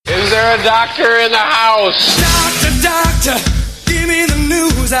there a doctor in the house? Doctor, give me the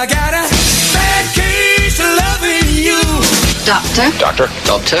news. I got a bad case of loving you. Doctor,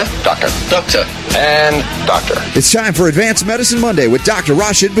 and doctor. It's time for Advanced Medicine Monday with Dr.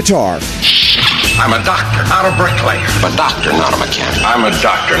 Rashid Buttar. I'm a doctor, not a bricklayer. I'm a doctor, not a mechanic. I'm a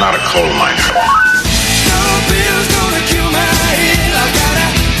doctor, not a coal miner. No pill's gonna kill my head. I got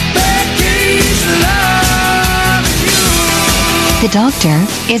a bad case of loving you. The doctor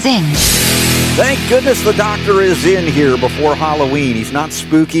is in. Thank goodness the doctor is in here before Halloween. He's not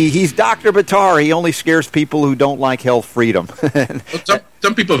spooky. He's Dr. Buttar. He only scares people who don't like health freedom.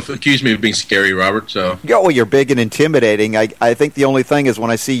 Some people have accused me of being scary, Robert. So well, you're big and intimidating. I think the only thing is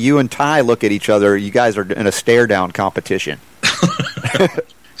when I see you and Ty look at each other, you guys are in a stare-down competition.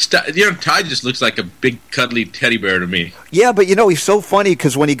 Ty just looks like a big, cuddly teddy bear to me. Yeah, but he's so funny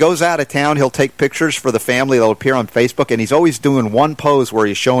because when he goes out of town, he'll take pictures for the family. They'll appear on Facebook, and he's always doing one pose where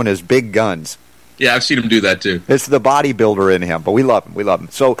he's showing his big guns. Yeah, I've seen him do that, too. It's the bodybuilder in him, but we love him.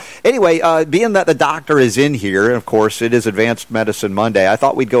 So, anyway, being that the doctor is in here, and of course, it is Advanced Medicine Monday, I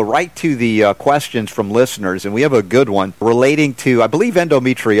thought we'd go right to the questions from listeners, and we have a good one relating to, I believe,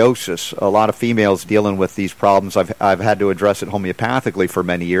 endometriosis. A lot of females dealing with these problems. I've had to address it homeopathically for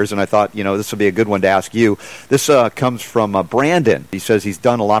many years, and I thought, this would be a good one to ask you. This comes from Brandon. He says he's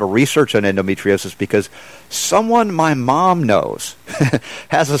done a lot of research on endometriosis because someone my mom knows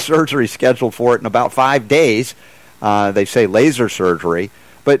has a surgery scheduled for it in about 5 days. They say laser surgery.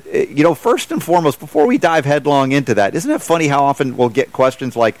 But, first and foremost, before we dive headlong into that, isn't it funny how often we'll get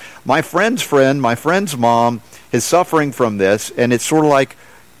questions like, my friend's friend, my friend's mom is suffering from this, and it's sort of like,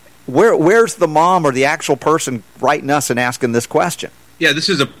 where's the mom or the actual person writing us and asking this question? Yeah, this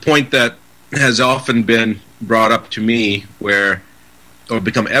is a point that has often been brought up to me or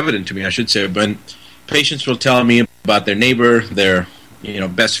become evident to me, I should say, when patients will tell me about their neighbor, their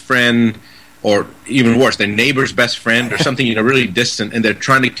best friend, or even worse, their neighbor's best friend, or something really distant, and they're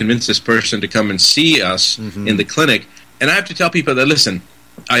trying to convince this person to come and see us in the clinic. And I have to tell people that, listen,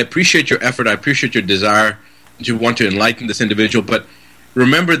 I appreciate your effort, I appreciate your desire to want to enlighten this individual, but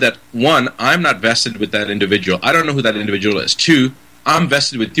remember that, one, I'm not vested with that individual. I don't know who that individual is. Two, I'm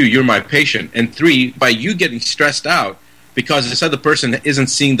vested with you. You're my patient. And three, by you getting stressed out because this other person isn't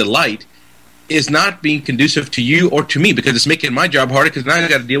seeing the light, is not being conducive to you or to me, because it's making my job harder, because now I've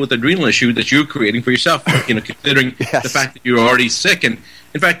got to deal with the adrenal issue that you're creating for yourself, considering the fact that you're already sick. And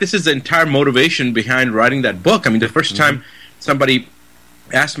in fact, this is the entire motivation behind writing that book. I mean, the first time somebody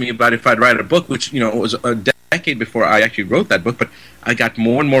asked me about if I'd write a book, which, was a decade before I actually wrote that book, but I got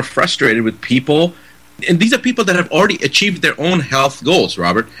more and more frustrated with people. And these are people that have already achieved their own health goals,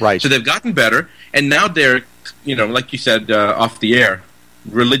 Robert. Right. So they've gotten better, and now they're, like you said off the air,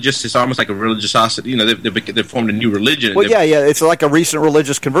 religious. It's almost like a religiosity. They've formed a new religion. Well, yeah. It's like a recent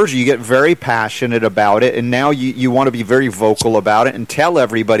religious conversion. You get very passionate about it, and now you want to be very vocal about it and tell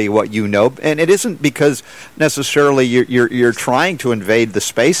everybody what you know. And it isn't because necessarily you're trying to invade the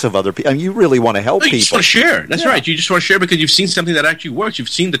space of other people. I mean, you really want to help people. You just want to share. That's right. You just want to share because you've seen something that actually works. You've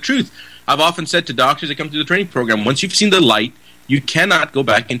seen the truth. I've often said to doctors that come through the training program, once you've seen the light, you cannot go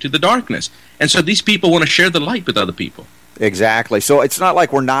back into the darkness. And so these people want to share the light with other people. Exactly. So it's not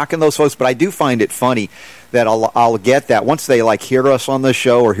like we're knocking those folks, but I do find it funny that I'll get that once they hear us on the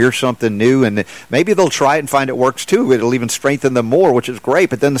show or hear something new, and maybe they'll try it and find it works too. It'll even strengthen them more, which is great.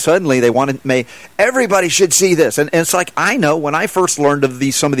 But then suddenly they want to everybody should see this, and it's like, I know when I first learned of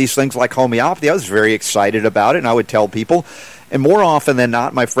some of these things like homeopathy, I was very excited about it, and I would tell people. And more often than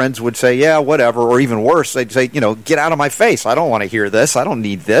not, my friends would say, yeah, whatever, or even worse, they'd say, get out of my face. I don't want to hear this. I don't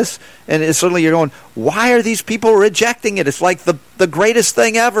need this. And suddenly you're going, why are these people rejecting it? It's like the greatest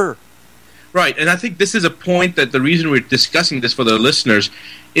thing ever. Right, and I think this is a point that the reason we're discussing this for the listeners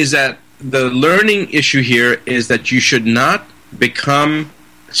is that the learning issue here is that you should not become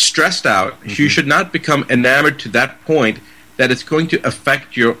stressed out. You should not become enamored to that point that it's going to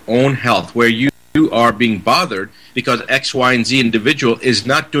affect your own health, where you are being bothered because X, Y, and Z individual is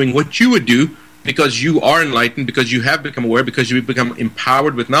not doing what you would do because you are enlightened, because you have become aware, because you've become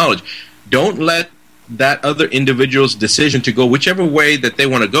empowered with knowledge. Don't let that other individual's decision to go whichever way that they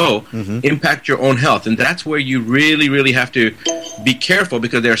want to go impact your own health. And that's where you really, really have to be careful,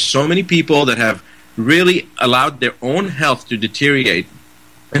 because there are so many people that have really allowed their own health to deteriorate.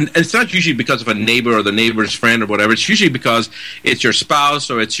 And it's not usually because of a neighbor or the neighbor's friend or whatever. It's usually because it's your spouse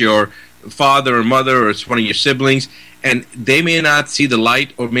or it's your father or mother or it's one of your siblings, and they may not see the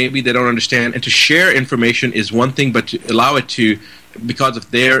light, or maybe they don't understand. And to share information is one thing, but to allow it to, because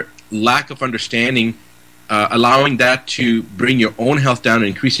of their lack of understanding, allowing that to bring your own health down and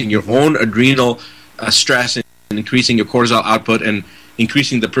increasing your own adrenal stress and increasing your cortisol output and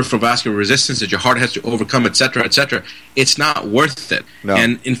increasing the peripheral vascular resistance that your heart has to overcome, et cetera, it's not worth it. No.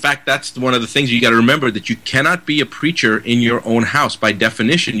 And in fact, that's one of the things you got to remember, that you cannot be a preacher in your own house. By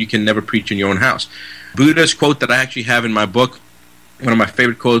definition, you can never preach in your own house. Buddha's quote that I actually have in my book, one of my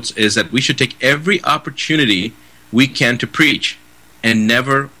favorite quotes, is that we should take every opportunity we can to preach and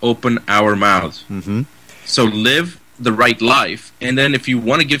never open our mouths. Mm-hmm. So live the right life, and then if you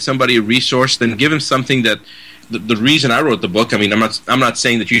want to give somebody a resource, then give them something that the reason I wrote the book, I mean, I'm not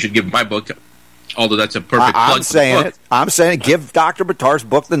saying that you should give my book, although that's a perfect plug for the book. I'm saying give Dr. Buttar's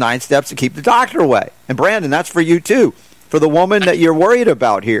book, The 9 Steps to Keep the Doctor Away. And Brandon, that's for you too. For the woman that you're worried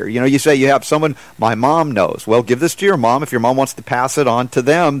about here. You know, you say you have someone, my mom knows. Well, give this to your mom. If your mom wants to pass it on to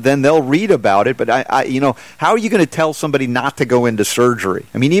them, then they'll read about it. But, how are you going to tell somebody not to go into surgery?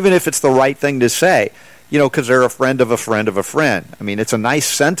 I mean, even if it's the right thing to say, because they're a friend of a friend of a friend. I mean, it's a nice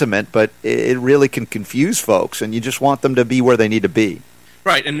sentiment, but it really can confuse folks, and you just want them to be where they need to be.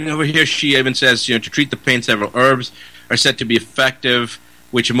 Right, and over here she even says, to treat the pain, several herbs are said to be effective,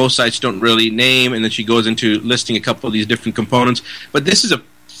 which most sites don't really name, and then she goes into listing a couple of these different components. But this is a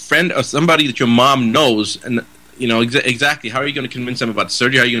friend of somebody that your mom knows, and exactly how are you going to convince them about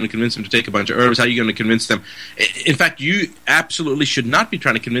surgery? How are you going to convince them to take a bunch of herbs? How are you going to convince them? In fact, you absolutely should not be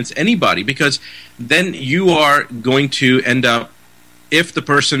trying to convince anybody, because then you are going to end up, if the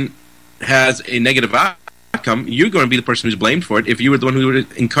person has a negative outcome, you're going to be the person who's blamed for it if you were the one who were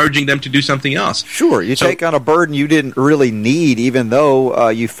encouraging them to do something else. Sure, you take on a burden you didn't really need, even though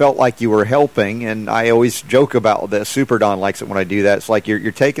you felt like you were helping. And I always joke about this. Super Don likes it when I do that. It's like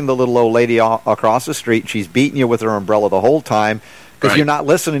you're taking the little old lady across the street. She's beating you with her umbrella the whole time because you're not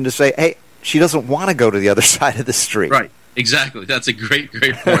listening to say, hey, she doesn't want to go to the other side of the street. Right, exactly. That's a great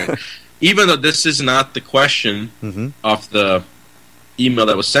point. Even though this is not the question of the email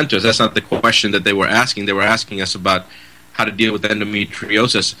that was sent to us, that's not the question that they were asking. They were asking us about how to deal with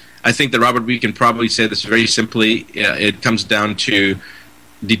endometriosis. I think that, Robert, we can probably say this very simply. It comes down to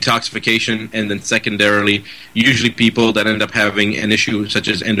detoxification, and then secondarily, usually people that end up having an issue such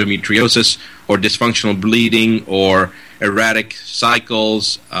as endometriosis or dysfunctional bleeding or erratic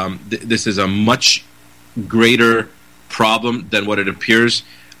cycles, this is a much greater problem than what it appears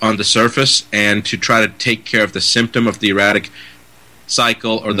on the surface, and to try to take care of the symptom of the erratic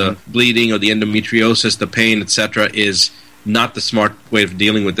cycle or the bleeding or the endometriosis, the pain, etc., is not the smart way of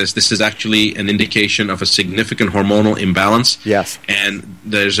dealing with this. This is actually an indication of a significant hormonal imbalance. Yes. And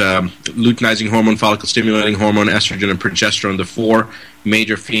there's luteinizing hormone, follicle-stimulating hormone, estrogen, and progesterone, the 4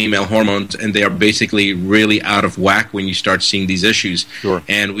 major female hormones, and they are basically really out of whack when you start seeing these issues. Sure.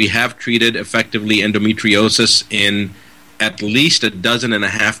 And we have treated effectively endometriosis in at least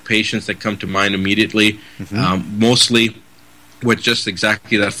 12.5 patients that come to mind immediately, mostly with just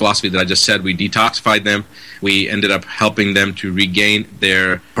exactly that philosophy that I just said. We detoxified them. We ended up helping them to regain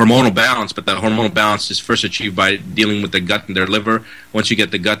their hormonal balance, but that hormonal balance is first achieved by dealing with the gut and their liver. Once you get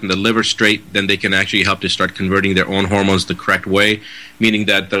the gut and the liver straight, then they can actually help to start converting their own hormones the correct way, meaning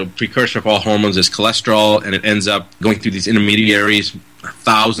that the precursor of all hormones is cholesterol, and it ends up going through these intermediaries,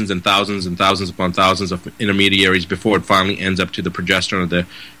 thousands and thousands and thousands upon thousands of intermediaries before it finally ends up to the progesterone or the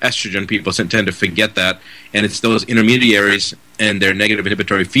estrogen. People tend to forget that, and it's those intermediaries and their negative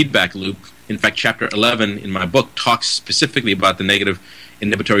inhibitory feedback loop. In fact, Chapter 11 in my book talks specifically about the negative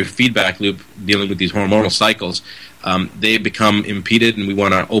inhibitory feedback loop dealing with these hormonal cycles. They become impeded, and we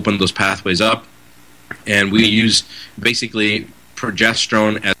want to open those pathways up. And we use basically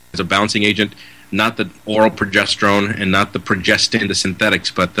progesterone as a balancing agent, not the oral progesterone and not the progestin, the synthetics,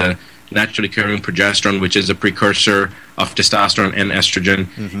 but the naturally occurring progesterone, which is a precursor of testosterone and estrogen,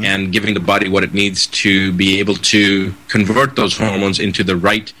 and giving the body what it needs to be able to convert those hormones into the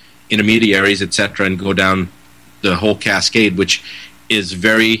right intermediaries, etc., and go down the whole cascade, which is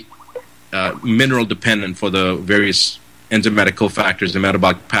very mineral dependent for the various enzymatic cofactors and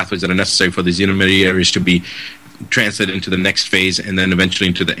metabolic pathways that are necessary for these intermediaries to be translated into the next phase, and then eventually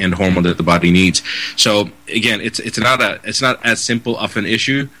into the end hormone that the body needs. So again, it's not as simple of an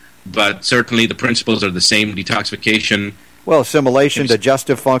issue, but certainly the principles are the same. Detoxification, well, assimilation,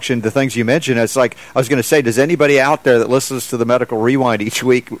 digestive function, the things you mentioned. It's like I was going to say, does anybody out there that listens to the Medical Rewind each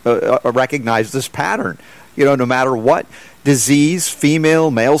week recognize this pattern? No matter what disease, female,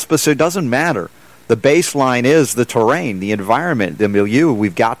 male specific, doesn't matter. The baseline is the terrain, the environment, the milieu.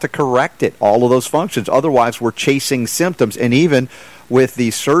 We've got to correct it, all of those functions. Otherwise, we're chasing symptoms. And even with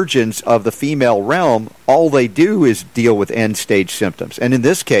the surgeons of the female realm, all they do is deal with end-stage symptoms. And in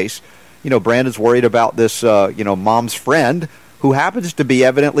this case, Brandon's worried about this, mom's friend who happens to be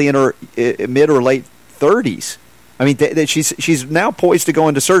evidently in her mid or late 30s. I mean, she's now poised to go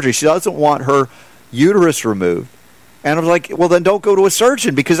into surgery. She doesn't want her uterus removed. And I was like, well, then don't go to a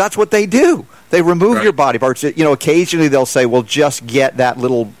surgeon, because that's what they do. They remove your body parts. Occasionally they'll say, well, just get that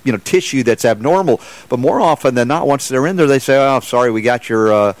little, tissue that's abnormal. But more often than not, once they're in there, they say, oh, sorry, we got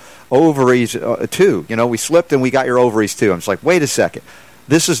your ovaries too. We slipped and we got your ovaries too. I'm just like, wait a second.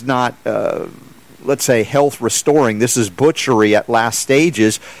 This is not, let's say, health restoring. This is butchery at last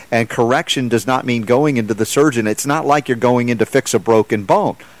stages, and correction does not mean going into the surgeon. It's not like you're going in to fix a broken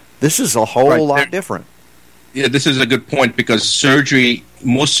bone. This is a whole lot different. Yeah, this is a good point, because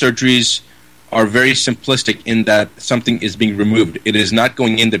most surgeries are very simplistic in that something is being removed. It is not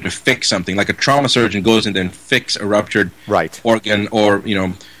going in there to fix something. Like a trauma surgeon goes in there and fix a ruptured organ, or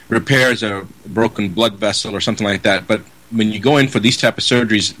repairs a broken blood vessel or something like that. But when you go in for these type of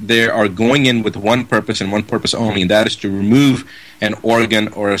surgeries, they are going in with one purpose and one purpose only, and that is to remove an organ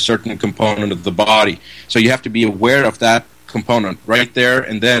or a certain component of the body. So you have to be aware of that component right there,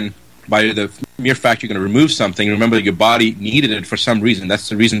 and then by the mere fact you're going to remove something, remember that your body needed it for some reason. That's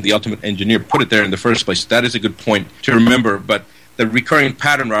the reason the ultimate engineer put it there in the first place. That is a good point to remember. But the recurring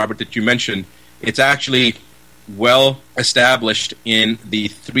pattern, Robert, that you mentioned, it's actually well established in the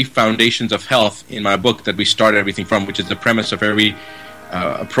 3 foundations of health in my book that we started everything from, which is the premise of every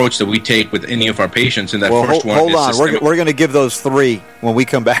approach that we take with any of our patients. And that first one hold is on. We're going to give those 3 when we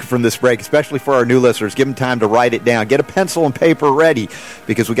come back from this break, especially for our new listeners. Give them time to write it down. Get a pencil and paper ready,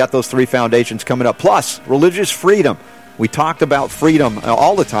 because we got those 3 foundations coming up. Plus, religious freedom. We talked about freedom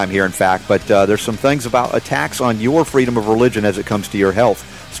all the time here, in fact, but there's some things about attacks on your freedom of religion as it comes to your health.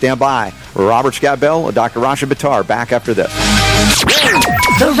 Stand by. Robert Scott Bell and Dr. Rashid Buttar back after this.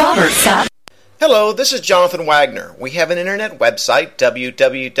 The Robert Scott. Hello, this is Jonathan Wagner. We have an internet website,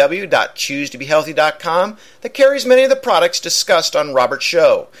 www.choosetobehealthy.com, that carries many of the products discussed on Robert's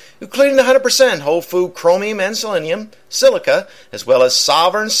show, including the 100% whole food chromium and selenium, silica, as well as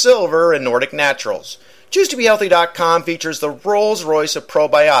Sovereign Silver and Nordic Naturals. ChooseToBeHealthy.com features the Rolls-Royce of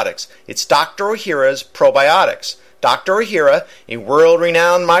probiotics. It's Dr. Ohhira's Probiotics. Dr. Ohhira, a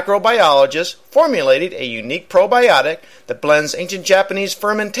world-renowned microbiologist, formulated a unique probiotic that blends ancient Japanese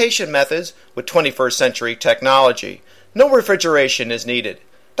fermentation methods with 21st century technology. No refrigeration is needed.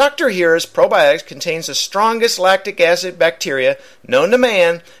 Dr. Ohhira's probiotics contains the strongest lactic acid bacteria known to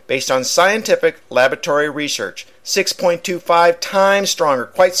man based on scientific laboratory research. 6.25 times stronger.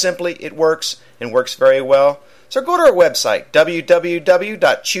 Quite simply, it works, and works very well. So go to our website,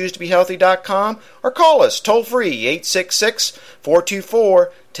 www.choosetobehealthy.com, or call us toll-free,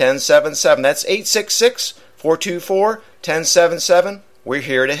 866-424-1077. That's 866-424-1077. We're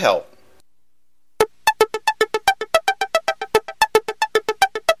here to help.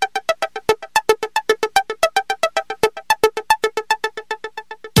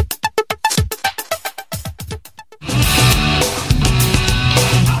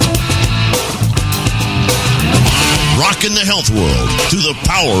 In the health world through the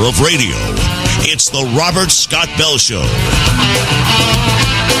power of radio. It's the Robert Scott Bell Show.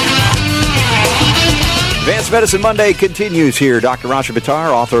 Advanced Medicine Monday continues here. Dr. Rashid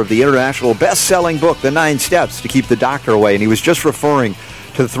Buttar, author of the international best-selling book, The 9 Steps to Keep the Doctor Away. And he was just referring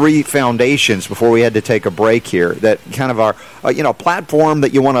to the 3 foundations before we had to take a break here that kind of are, platform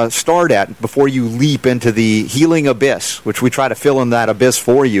that you want to start at before you leap into the healing abyss, which we try to fill in that abyss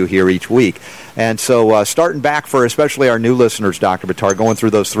for you here each week. And so starting back for especially our new listeners, Dr. Buttar, going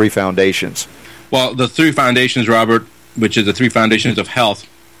through those 3 foundations. Well, the 3 foundations, Robert, which is the 3 foundations of health,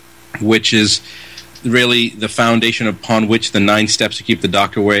 which is really the foundation upon which the 9 steps to keep the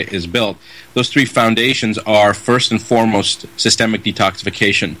doctor away is built. Those 3 foundations are, first and foremost, systemic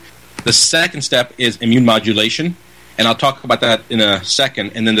detoxification. The second step is immune modulation, and I'll talk about that in a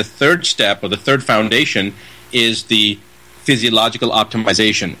second. And then the third step, or the third foundation, is the physiological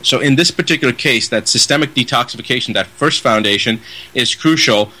optimization. So in this particular case, that systemic detoxification, that first foundation, is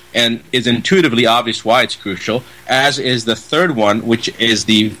crucial and is intuitively obvious why it's crucial, as is the third one, which is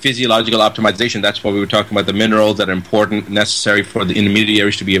the physiological optimization. That's why we were talking about the minerals that are important, necessary for the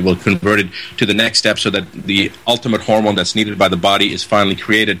intermediaries to be able to convert it to the next step so that the ultimate hormone that's needed by the body is finally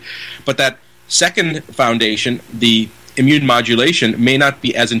created. But that second foundation, the immune modulation, may not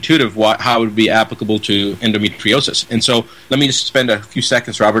be as intuitive how it would be applicable to endometriosis. And so let me just spend a few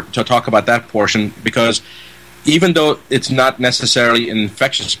seconds, Robert, to talk about that portion, because even though it's not necessarily an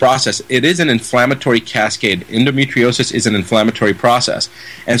infectious process, it is an inflammatory cascade. Endometriosis is an inflammatory process.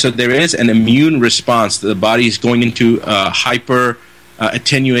 And so there is an immune response. The body is going into a hyper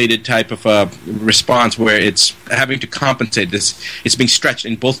attenuated type of response where it's having to compensate. It's being stretched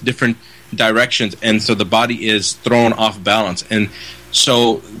in both different directions, and so the body is thrown off balance. And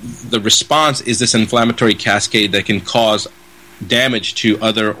so the response is this inflammatory cascade that can cause damage to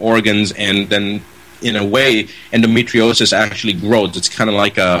other organs and then in a way, endometriosis actually grows. It's kind of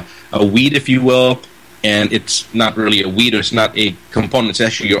like a weed, if you will, and it's not really a weed, or it's not a component. It's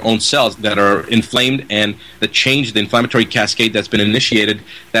actually your own cells that are inflamed, and the inflammatory cascade that's been initiated,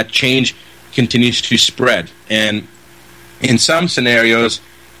 that change continues to spread. And in some scenarios,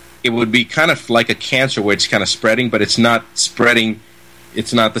 it would be kind of like a cancer where it's kind of spreading, but it's not spreading.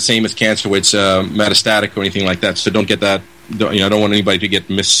 It's not the same as cancer where it's metastatic or anything like that. So don't get that. I don't want anybody to get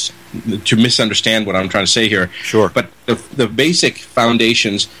to misunderstand what I'm trying to say here. Sure. But the basic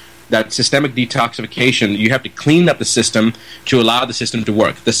foundations, that systemic detoxification, you have to clean up the system to allow the system to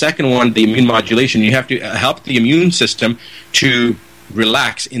work. The second one, the immune modulation, you have to help the immune system to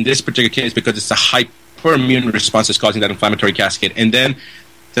relax in this particular case because it's a hyperimmune response that's causing that inflammatory cascade. And then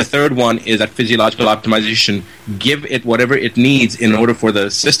the third one is that physiological optimization. Give it whatever it needs in order for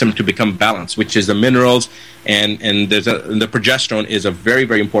the system to become balanced, which is the minerals, and the progesterone is a very,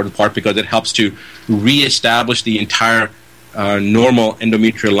 very important part because it helps to reestablish the entire normal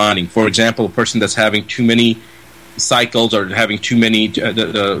endometrial lining. For example, a person that's having too many cycles or having too many,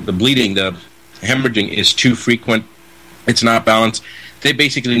 the bleeding, the hemorrhaging is too frequent, it's not balanced, they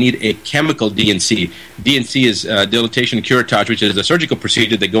basically need a chemical DNC. DNC is dilatation and curettage, which is a surgical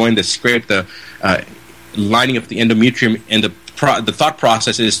procedure. They go in, they scrape the lining of the endometrium, and the thought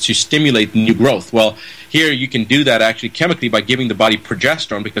process is to stimulate new growth. Well, here you can do that actually chemically by giving the body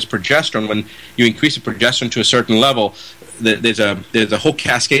progesterone, because progesterone, when you increase the progesterone to a certain level, there's a whole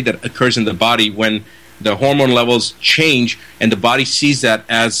cascade that occurs in the body when the hormone levels change, and the body sees that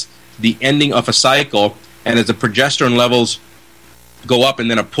as the ending of a cycle, and as the progesterone levels go up and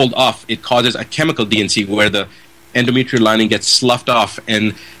then are pulled off, it causes a chemical DNC where the endometrial lining gets sloughed off,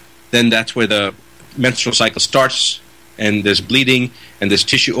 and then that's where the menstrual cycle starts, and there's bleeding, and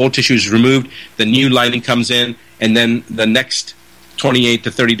there's old tissue is removed, the new lining comes in, and then the next 28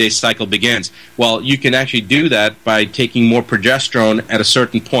 to 30 day cycle begins. Well, you can actually do that by taking more progesterone at a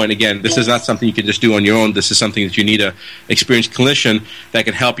certain point. Again, this is not something you can just do on your own. This is something that you need an experienced clinician that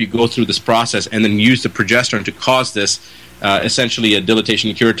can help you go through this process and then use the progesterone to cause this essentially a dilatation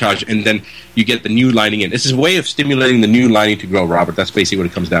and curettage, and then you get the new lining in. This is a way of stimulating the new lining to grow, Robert. That's basically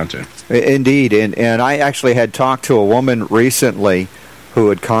what it comes down to. Indeed, and I actually had talked to a woman recently who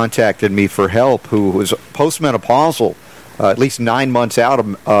had contacted me for help, who was postmenopausal, at least 9 months out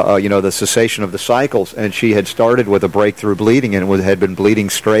of the cessation of the cycles, and she had started with a breakthrough bleeding and had been bleeding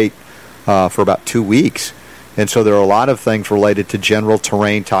straight for about 2 weeks. And so there are a lot of things related to general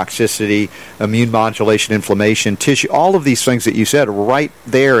terrain, toxicity, immune modulation, inflammation, tissue, all of these things that you said are right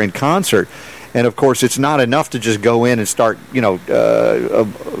there in concert. And, of course, it's not enough to just go in and start,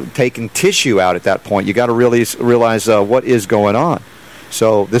 taking tissue out at that point. You got to really realize what is going on.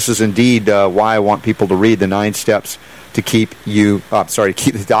 So this is indeed why I want people to read the 9 steps to keep you, to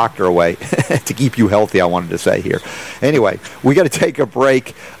keep the doctor away, to keep you healthy, I wanted to say here. Anyway, we got to take a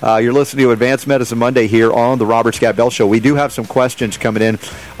break. You're listening to Advanced Medicine Monday here on the Robert Scott Bell Show. We do have some questions coming in.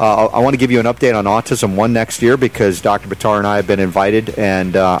 I want to give you an update on Autism One next year because Dr. Buttar and I have been invited,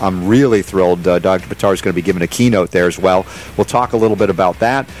 and I'm really thrilled. Dr. Buttar is going to be giving a keynote there as well. We'll talk a little bit about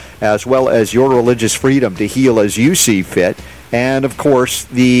that, as well as your religious freedom to heal as you see fit, and, of course,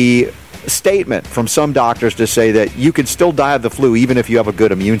 the statement from some doctors to say that you can still die of the flu even if you have a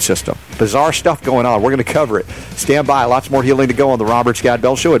good immune system. Bizarre stuff going on. We're going to cover it. Stand by. Lots more healing to go on the Robert Scott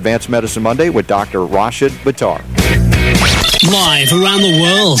Bell Show, Advanced Medicine Monday with Dr. Rashid Buttar. Live around the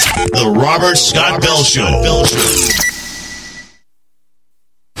world, the Robert Scott Bell Show.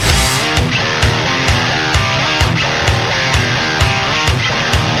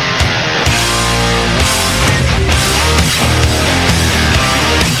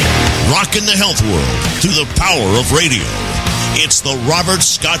 In the health world through the power of radio. It's the Robert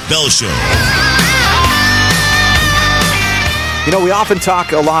Scott Bell Show. You know, we often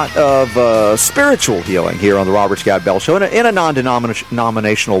talk a lot of spiritual healing here on the Robert Scott Bell Show in a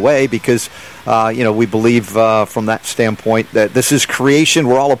non-denominational way because, we believe from that standpoint that this is creation.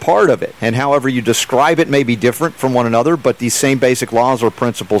 We're all a part of it. And however you describe it may be different from one another, but these same basic laws or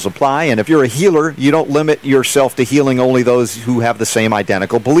principles apply. And if you're a healer, you don't limit yourself to healing only those who have the same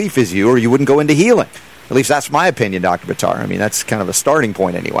identical belief as you, or you wouldn't go into healing. At least that's my opinion, Dr. Buttar. I mean, that's kind of a starting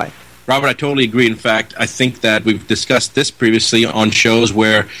point anyway. Robert, I totally agree. In fact, I think that we've discussed this previously on shows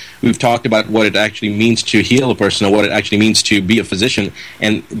where we've talked about what it actually means to heal a person or what it actually means to be a physician.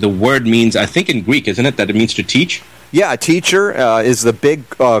 And the word means, I think in Greek, isn't it, that it means to teach? Yeah, a teacher is the big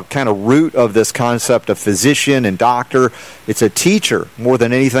kind of root of this concept of physician and doctor. It's a teacher more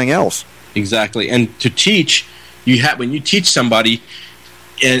than anything else. Exactly. And to teach, when you teach somebody,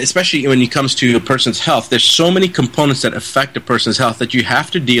 and especially when it comes to a person's health, there's so many components that affect a person's health that you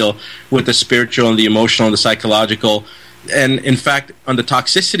have to deal with the spiritual and the emotional and the psychological. And in fact, on the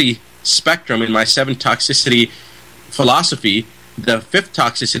toxicity spectrum, in my 7 toxicity philosophy, the 5th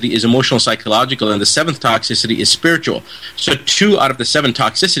toxicity is emotional psychological, and the 7th toxicity is spiritual. So 2 out of the 7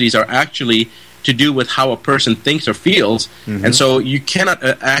 toxicities are actually to do with how a person thinks or feels. And so you cannot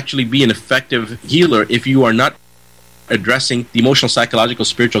actually be an effective healer if you are not addressing the emotional, psychological,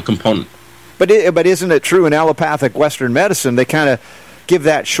 spiritual component. But isn't it true in allopathic Western medicine, they kind of give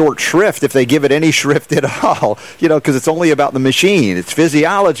that short shrift, if they give it any shrift at all, because it's only about the machine. It's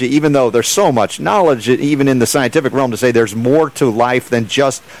physiology, even though there's so much knowledge, even in the scientific realm, to say there's more to life than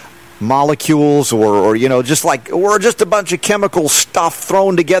just molecules or just like we're just a bunch of chemical stuff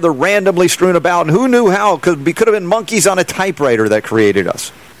thrown together, randomly strewn about, and who knew how? Could have been monkeys on a typewriter that created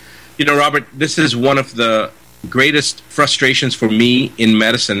us. Robert, this is one of the greatest frustrations for me in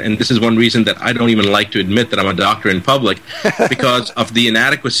medicine, and this is one reason that I don't even like to admit that I'm a doctor in public, because of the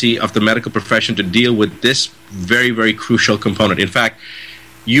inadequacy of the medical profession to deal with this very, very crucial component. In fact,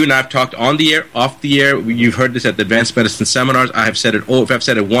 you and I have talked on the air, off the air. You've heard this at the Advanced Medicine seminars. I have said it. If I've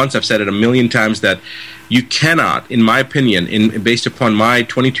said it once, I've said it a million times, that you cannot, in my opinion, based upon my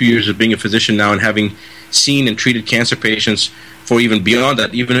 22 years of being a physician now and having seen and treated cancer patients for even beyond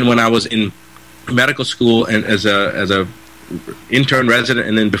that, even when I was in medical school and as a intern resident,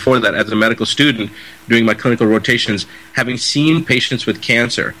 and then before that as a medical student doing my clinical rotations, having seen patients with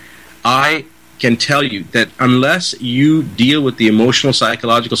cancer, I can tell you that unless you deal with the emotional,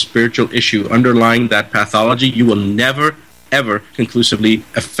 psychological, spiritual issue underlying that pathology, you will never, ever conclusively,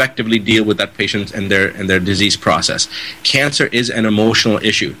 effectively deal with that patient and their disease process. Cancer is an emotional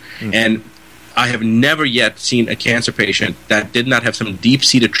issue. And I have never yet seen a cancer patient that did not have some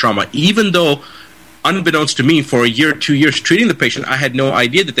deep-seated trauma, even though, unbeknownst to me, for a year, 2 years treating the patient, I had no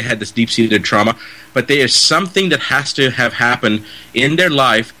idea that they had this deep-seated trauma. But there is something that has to have happened in their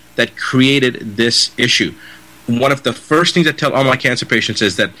life that created this issue. One of the first things I tell all my cancer patients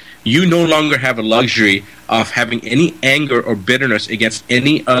is that you no longer have a luxury of having any anger or bitterness against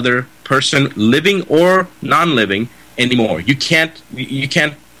any other person, living or non-living, anymore. You can't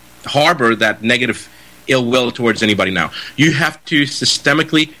harbor that negative ill will towards anybody now. You have to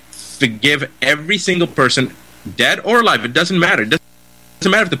systemically forgive every single person, dead or alive. It doesn't matter. It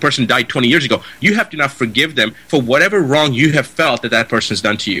doesn't matter if the person died 20 years ago. You have to now forgive them for whatever wrong you have felt that person's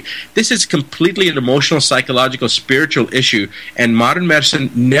done to you. This is completely an emotional, psychological, spiritual issue, and modern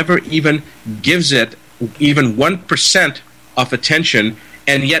medicine never even gives it even 1% of attention,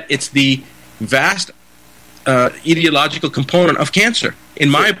 and yet it's the vast ideological component of cancer. In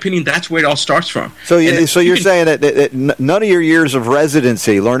my opinion, that's where it all starts from. So you're saying that none of your years of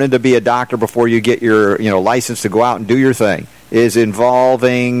residency, learning to be a doctor before you get your license to go out and do your thing, is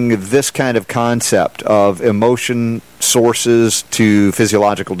involving this kind of concept of emotion sources to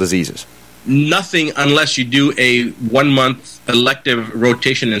physiological diseases? Nothing, unless you do a 1-month elective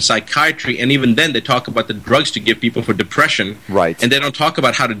rotation in psychiatry, and even then they talk about the drugs to give people for depression, right? And they don't talk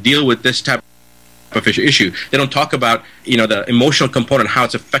about how to deal with this type of issue. They don't talk about the emotional component, how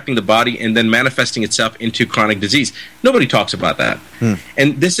it's affecting the body and then manifesting itself into chronic disease. Nobody talks about that.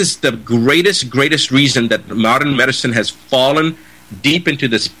 And this is the greatest reason that modern medicine has fallen deep into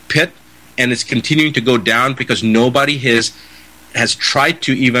this pit, and it's continuing to go down, because nobody has tried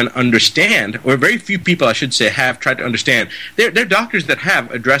to even understand, or very few people, I should say, have tried to understand. There are doctors that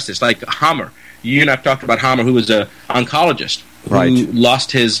have addressed this, like Hammer. You and I have talked about Hammer, who was an oncologist, who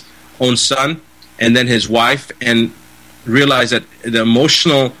lost his own son and then his wife, and realized that the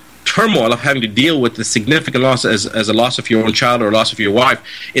emotional turmoil of having to deal with the significant loss as a loss of your own child or a loss of your wife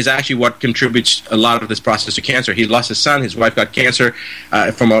is actually what contributes a lot of this process to cancer. He lost his son, his wife got cancer,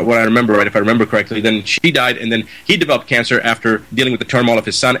 from what I remember, right, if I remember correctly, then she died, and then he developed cancer after dealing with the turmoil of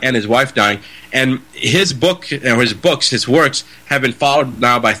his son and his wife dying. And his works have been followed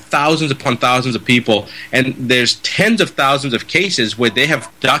now by thousands upon thousands of people, and there's tens of thousands of cases where they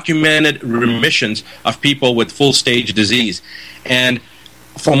have documented remissions of people with full stage disease. And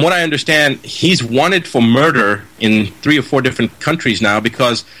from what I understand, he's wanted for murder in 3 or 4 different countries now,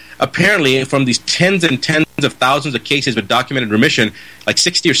 because apparently from these tens and tens of thousands of cases with documented remission, like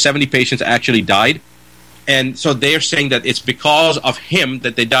 60 or 70 patients actually died. And so they're saying that it's because of him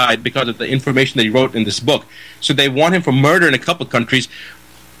that they died, because of the information that he wrote in this book. So they want him for murder in a couple of countries.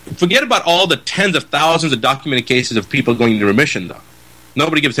 Forget about all the tens of thousands of documented cases of people going into remission, though.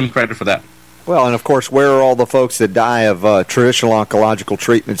 Nobody gives him credit for that. Well, and of course, where are all the folks that die of traditional oncological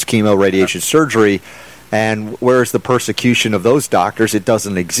treatments, chemo, radiation, surgery? And where's the persecution of those doctors? It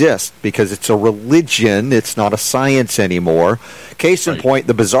doesn't exist because it's a religion. It's not a science anymore. Case in point,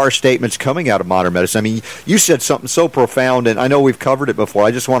 the bizarre statements coming out of modern medicine. I mean, you said something so profound, and I know we've covered it before.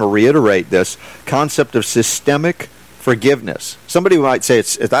 I just want to reiterate this concept of systemic forgiveness. Somebody might say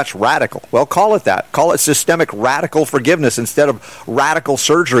that's radical. Well, call it that. Call it systemic radical forgiveness instead of radical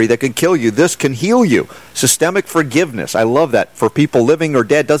surgery that can kill you. This can heal you. Systemic forgiveness. I love that. For people living or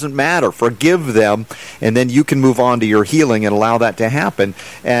dead, doesn't matter. Forgive them, and then you can move on to your healing and allow that to happen.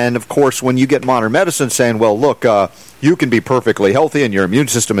 And, of course, when you get modern medicine saying, well, look, you can be perfectly healthy and your immune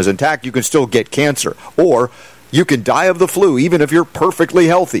system is intact, you can still get cancer. Or you can die of the flu even if you're perfectly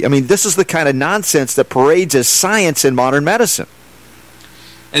healthy. I mean, this is the kind of nonsense that parades as science in modern medicine.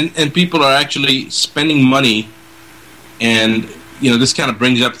 And people are actually spending money, and this kind of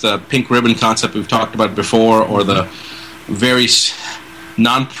brings up the pink ribbon concept we've talked about before, or the various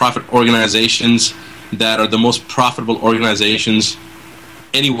nonprofit organizations that are the most profitable organizations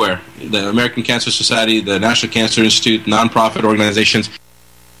anywhere. The American Cancer Society, the National Cancer Institute, nonprofit organizations.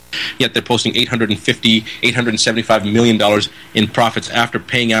 Yet they're posting $875 million in profits after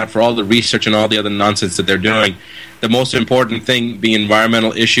paying out for all the research and all the other nonsense that they're doing. The most important thing being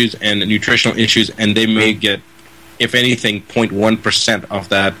environmental issues and nutritional issues, and they may get, if anything, 0.1% of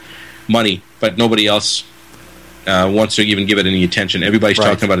that money, but nobody else wants to even give it any attention. Everybody's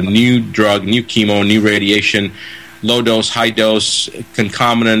talking about a new drug, new chemo, new radiation, low dose, high dose,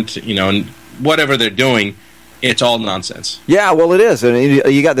 concomitant, and whatever they're doing. It's all nonsense. Yeah, well, it is. And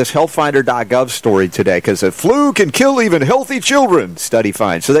you got this healthfinder.gov story today because the flu can kill even healthy children, study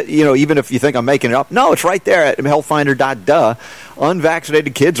finds. So that, even if you think I'm making it up, no, it's right there at healthfinder.duh.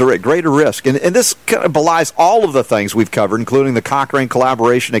 Unvaccinated kids are at greater risk. And this kind of belies all of the things we've covered, including the Cochrane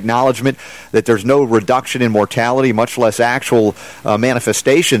collaboration acknowledgement that there's no reduction in mortality, much less actual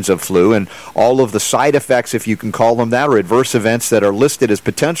manifestations of flu, and all of the side effects, if you can call them that, or adverse events that are listed as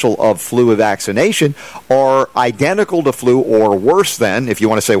potential of flu vaccination are identical to flu or worse than. If you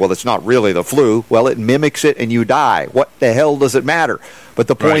want to say, well, it's not really the flu, well, it mimics it and you die. What the hell does it matter? But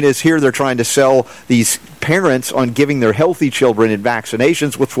the point is here they're trying to sell these parents on giving their healthy children in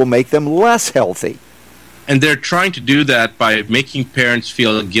vaccinations, which will make them less healthy. And they're trying to do that by making parents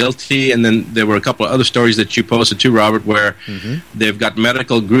feel guilty. And then there were a couple of other stories that you posted too, Robert, where they've got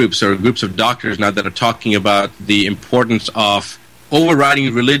medical groups or groups of doctors now that are talking about the importance of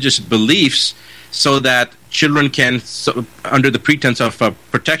overriding religious beliefs so that children can, under the pretense of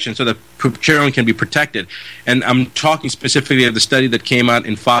protection, so that children can be protected. And I'm talking specifically of the study that came out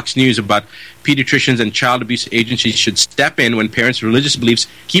in Fox News about pediatricians and child abuse agencies should step in when parents' religious beliefs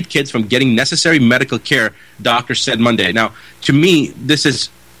keep kids from getting necessary medical care, doctors said Monday. Now, to me, this is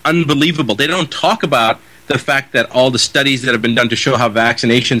unbelievable. They don't talk about the fact that all the studies that have been done to show how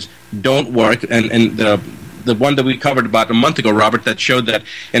vaccinations don't work, and the one that we covered about a month ago, Robert, that showed that,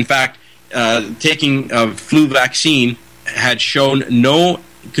 in fact, taking a flu vaccine had shown no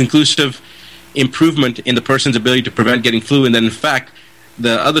conclusive improvement in the person's ability to prevent getting flu. And then, in fact,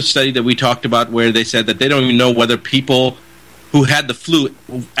 the other study that we talked about where they said that they don't even know whether people who had the flu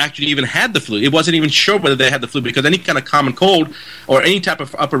actually even had the flu. It wasn't even sure whether they had the flu because any kind of common cold or any type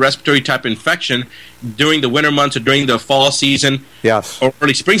of upper respiratory type infection during the winter months or during the fall season or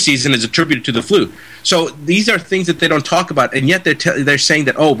early spring season is attributed to the flu. So these are things that they don't talk about, and yet they're saying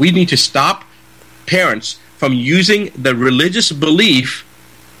that, we need to stop parents from using the religious belief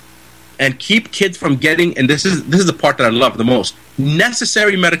and keep kids from getting, and this is the part that I love the most,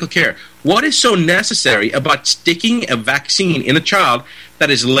 necessary medical care. What is so necessary about sticking a vaccine in a child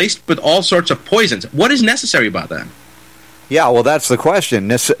that is laced with all sorts of poisons? What is necessary about that? Yeah, well, that's the question.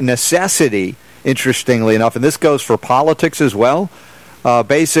 Necessity, interestingly enough, and this goes for politics as well,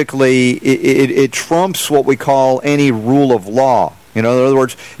 basically it trumps what we call any rule of law. In other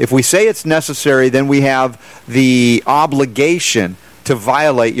words, if we say it's necessary, then we have the obligation to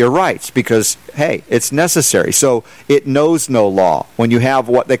violate your rights because, hey, it's necessary. So it knows no law when you have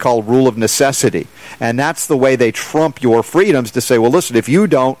what they call rule of necessity. And that's the way they trump your freedoms to say, well, listen, if you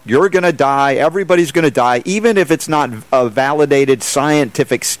don't, you're going to die, everybody's going to die, even if it's not a validated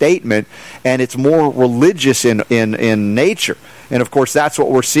scientific statement and it's more religious in nature. And, of course, that's what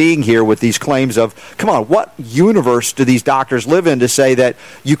we're seeing here with these claims of, come on, what universe do these doctors live in to say that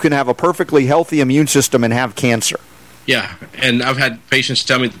you can have a perfectly healthy immune system and have cancer? Yeah, and I've had patients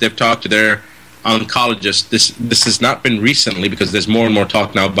tell me that they've talked to their oncologist. This has not been recently because there's more and more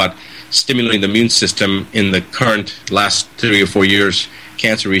talk now about stimulating the immune system in the current last 3 or 4 years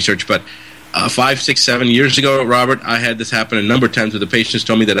cancer research. But 5, 6, 7 years ago, Robert, I had this happen a number of times where the patients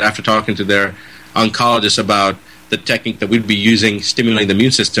told me that after talking to their oncologist about the technique that we'd be using, stimulating the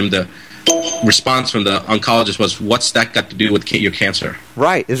immune system, the response from the oncologist was, what's that got to do with your cancer?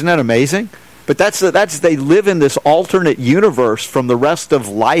 Right. Isn't that amazing? But they live in this alternate universe from the rest of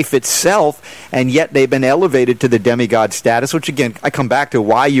life itself, and yet they've been elevated to the demigod status, which, again, I come back to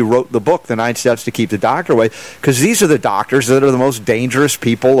why you wrote the book, The 9 Steps to Keep the Doctor Away, because these are the doctors that are the most dangerous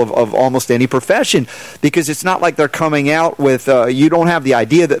people of almost any profession, because it's not like they're coming out with, you don't have the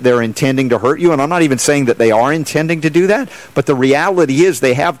idea that they're intending to hurt you, and I'm not even saying that they are intending to do that, but the reality is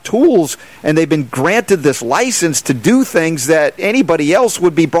they have tools, and they've been granted this license to do things that anybody else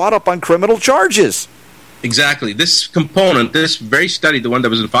would be brought up on criminal charges. Exactly. This component, this very study, the one that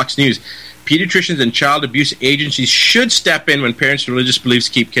was in Fox News, pediatricians and child abuse agencies should step in when parents' religious beliefs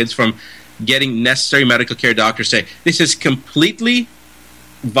keep kids from getting necessary medical care. Doctors say this is completely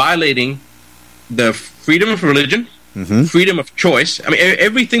violating the freedom of religion, freedom of choice. I mean,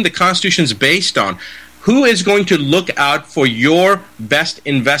 everything the Constitution is based on. Who is going to look out for your best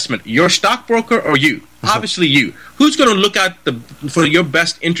investment? Your stockbroker or you? Obviously you. Who's going to look out for your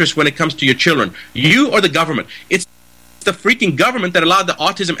best interest when it comes to your children? You or the government? It's the freaking government that allowed the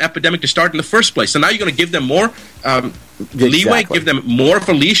autism epidemic to start in the first place. So now you're going to give them more leeway, give them more of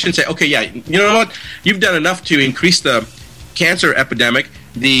a leash and say, okay, yeah, you know what? You've done enough to increase the cancer epidemic,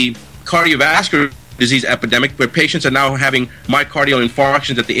 the cardiovascular disease epidemic, where patients are now having myocardial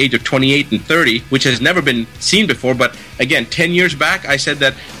infarctions at the age of 28 and 30, which has never been seen before. But again, 10 years back, I said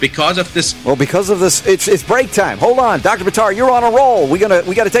that because of this... Well, because of this, it's break time. Hold on. Dr. Buttar, you're on a roll. We got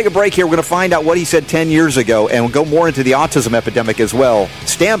to take a break here. We're going to find out what he said 10 years ago, and we'll go more into the autism epidemic as well.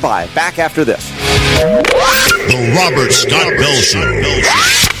 Stand by. Back after this. The Robert Scott Bell Show.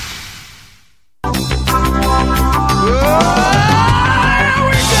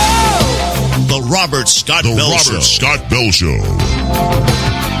 The Robert Scott Bell Show.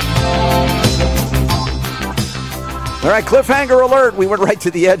 All right, cliffhanger alert. We went right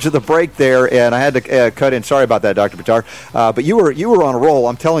to the edge of the break there, and I had to cut in. Sorry about that, Dr. Buttar. But you were on a roll.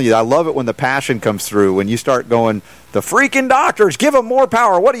 I'm telling you, I love it when the passion comes through, when you start going, the freaking doctors, give them more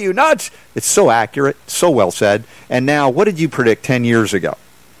power. What are you, nuts? It's so accurate, so well said. And now, what did you predict 10 years ago?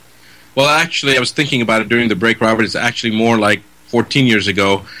 Well, actually, I was thinking about it during the break, Robert. It's actually more like 14 years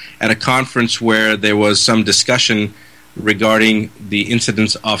ago at a conference where there was some discussion regarding the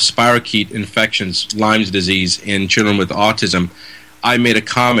incidence of spirochete infections, Lyme's disease, in children with autism. I made a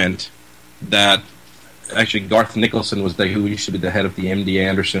comment that actually Garth Nicholson was who used to be the head of the MD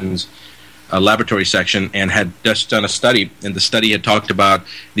Anderson's laboratory section, and had just done a study, and the study had talked about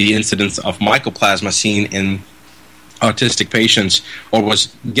the incidence of mycoplasma seen in autistic patients, or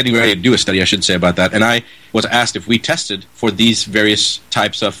was getting ready to do a study, I should say, about that. And I was asked if we tested for these various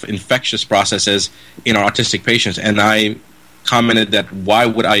types of infectious processes in our autistic patients. And I commented that why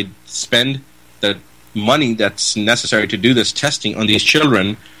would I spend the money that's necessary to do this testing on these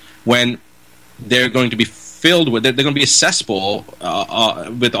children when they're going to be filled with, they're going to be a cesspool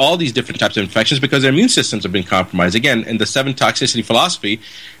with all these different types of infections because their immune systems have been compromised. Again, in the 7 toxicity philosophy,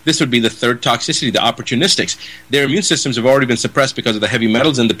 this would be the third toxicity, the opportunistics. Their immune systems have already been suppressed because of the heavy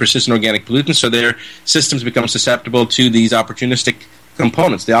metals and the persistent organic pollutants, so their systems become susceptible to these opportunistic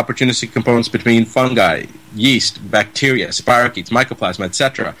components, the opportunistic components between fungi, yeast, bacteria, spirochetes, mycoplasma,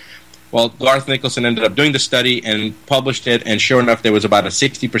 etc. Well, Garth Nicholson ended up doing the study and published it, and sure enough, there was about a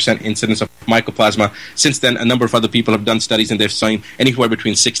 60% incidence of mycoplasma. Since then, a number of other people have done studies, and they've seen anywhere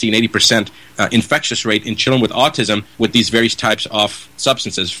between 60 and 80% infectious rate in children with autism with these various types of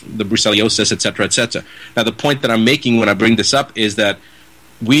substances, the brucellosis, etc., etc. Now, the point that I'm making when I bring this up is that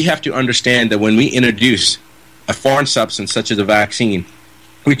we have to understand that when we introduce a foreign substance such as a vaccine,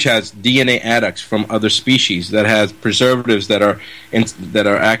 which has DNA adducts from other species, that has preservatives that are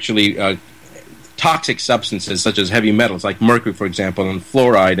actually toxic substances such as heavy metals like mercury, for example, and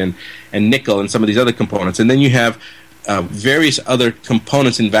fluoride and nickel and some of these other components. And then you have various other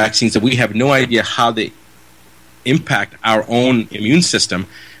components in vaccines that we have no idea how they impact our own immune system,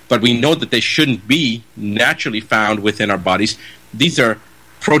 but we know that they shouldn't be naturally found within our bodies. These are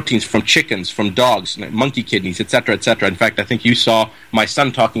proteins from chickens, from dogs, monkey kidneys, etc., etc. In fact, I think you saw my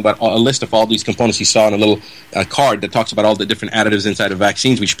son talking about a list of all these components he saw on a little card that talks about all the different additives inside of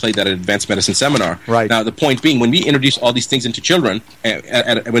vaccines. We played that at Advanced Medicine Seminar. Right. Now, the point being, when we introduce all these things into children,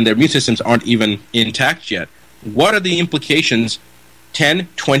 when their immune systems aren't even intact yet, what are the implications 10,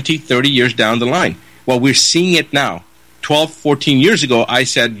 20, 30 years down the line? Well, we're seeing it now. 12, 14 years ago, I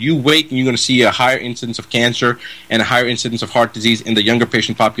said, you wait and you're going to see a higher incidence of cancer and a higher incidence of heart disease in the younger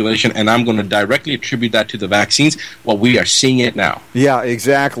patient population, and I'm going to directly attribute that to the vaccines. Well, we are seeing it now. Yeah,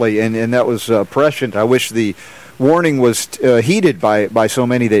 exactly, and that was prescient. I wish warning was heeded by so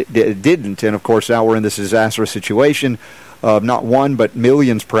many that didn't. And, of course, now we're in this disastrous situation of not one but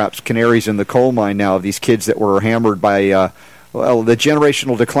millions, perhaps, canaries in the coal mine now of these kids that were hammered by the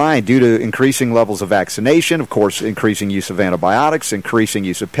generational decline due to increasing levels of vaccination, of course, increasing use of antibiotics, increasing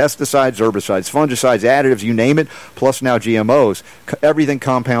use of pesticides, herbicides, fungicides, additives, you name it, plus now GMOs. Everything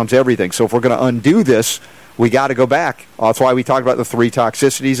compounds everything. So if we're going to undo this, we got to go back. That's why we talked about the 3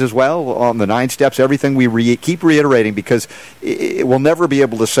 toxicities as well, on the 9 steps, everything we keep reiterating, because we'll never be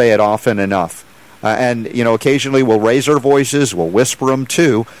able to say it often enough. And, occasionally we'll raise our voices, we'll whisper them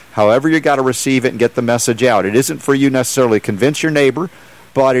too. However, you got to receive it and get the message out. It isn't for you necessarily to convince your neighbor,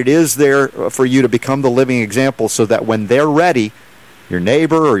 but it is there for you to become the living example so that when they're ready, your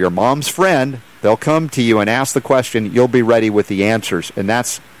neighbor or your mom's friend, they'll come to you and ask the question, you'll be ready with the answers. And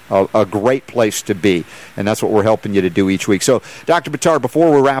that's a great place to be, and that's what we're helping you to do each week. So, Dr. Buttar, before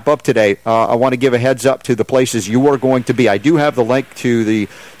we wrap up today, I want to give a heads up to the places you are going to be. I do have the link to the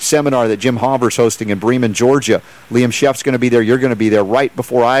seminar that Jim Hoffer's hosting in Bremen, Georgia. Liam Sheff's going to be there. You're going to be there right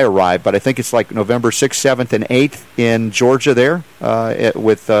before I arrive, but I think it's like November 6th, 7th, and 8th in Georgia there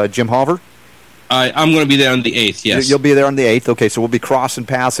with Jim Hoffer. I'm going to be there on the 8th, yes. You'll be there on the 8th. Okay, so we'll be crossing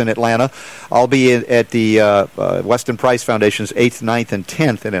paths in Atlanta. I'll be at the Weston Price Foundation's 8th, 9th, and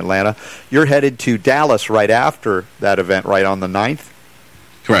 10th in Atlanta. You're headed to Dallas right after that event, right on the 9th?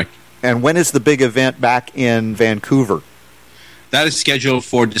 Correct. And when is the big event back in Vancouver? That is scheduled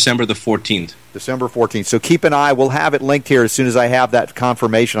for December the 14th. December 14th. So keep an eye. We'll have it linked here as soon as I have that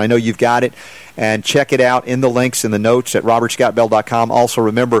confirmation. I know you've got it. And check it out in the links in the notes at robertscottbell.com. Also,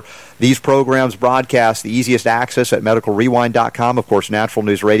 remember, these programs broadcast the easiest access at medicalrewind.com, of course,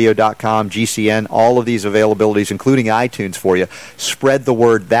 naturalnewsradio.com, GCN, all of these availabilities, including iTunes for you. Spread the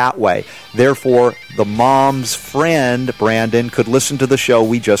word that way. Therefore, the mom's friend, Brandon, could listen to the show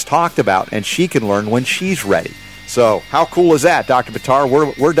we just talked about, and she can learn when she's ready. So how cool is that, Dr. Buttar?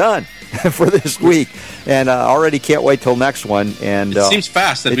 We're done for this week, and already can't wait till next one. And it seems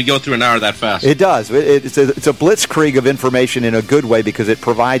fast that we go through an hour that fast. It does. It's a blitzkrieg of information in a good way, because it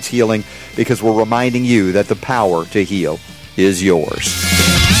provides healing, because we're reminding you that the power to heal is yours.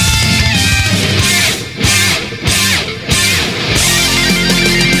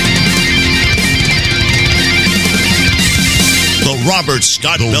 The Robert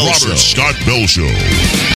Scott Bell Show.